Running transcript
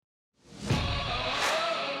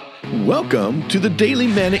Welcome to the Daily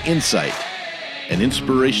Manna Insight, an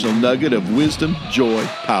inspirational nugget of wisdom, joy,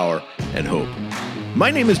 power, and hope. My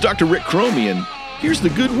name is Dr. Rick Cromie, and here's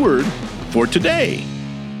the good word for today.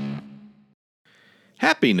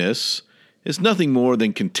 Happiness is nothing more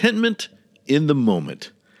than contentment in the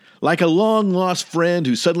moment. Like a long-lost friend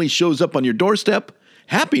who suddenly shows up on your doorstep,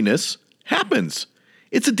 happiness happens.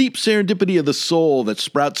 It's a deep serendipity of the soul that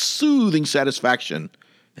sprouts soothing satisfaction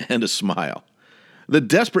and a smile. The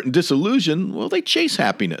desperate and disillusioned, well, they chase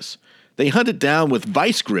happiness. They hunt it down with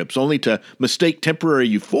vice grips only to mistake temporary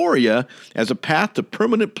euphoria as a path to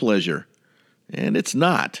permanent pleasure. And it's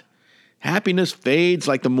not. Happiness fades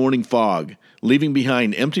like the morning fog, leaving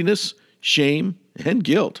behind emptiness, shame, and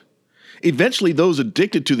guilt. Eventually, those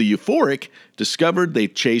addicted to the euphoric discovered they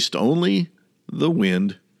chased only the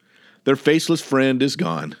wind. Their faceless friend is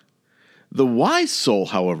gone. The wise soul,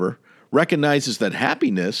 however, recognizes that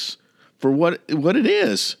happiness for what it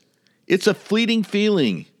is. It's a fleeting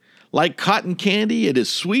feeling. Like cotton candy, it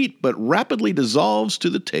is sweet but rapidly dissolves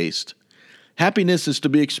to the taste. Happiness is to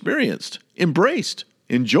be experienced, embraced,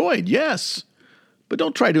 enjoyed, yes. But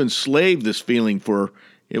don't try to enslave this feeling, for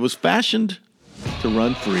it was fashioned to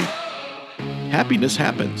run free. Happiness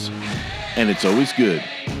happens, and it's always good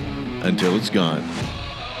until it's gone.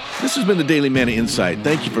 This has been the Daily Manna Insight.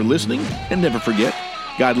 Thank you for listening, and never forget,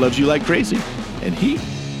 God loves you like crazy, and He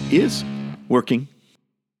is working.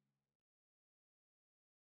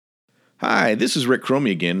 Hi, this is Rick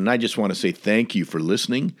Cromie again, and I just want to say thank you for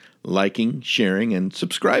listening, liking, sharing, and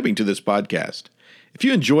subscribing to this podcast. If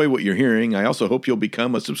you enjoy what you're hearing, I also hope you'll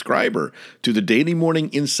become a subscriber to the Daily Morning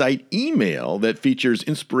Insight email that features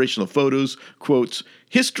inspirational photos, quotes,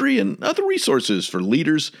 history, and other resources for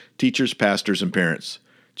leaders, teachers, pastors, and parents.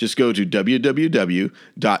 Just go to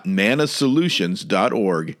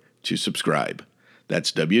www.mannasolutions.org to subscribe.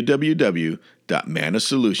 That's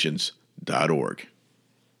www.mannasolutions.org.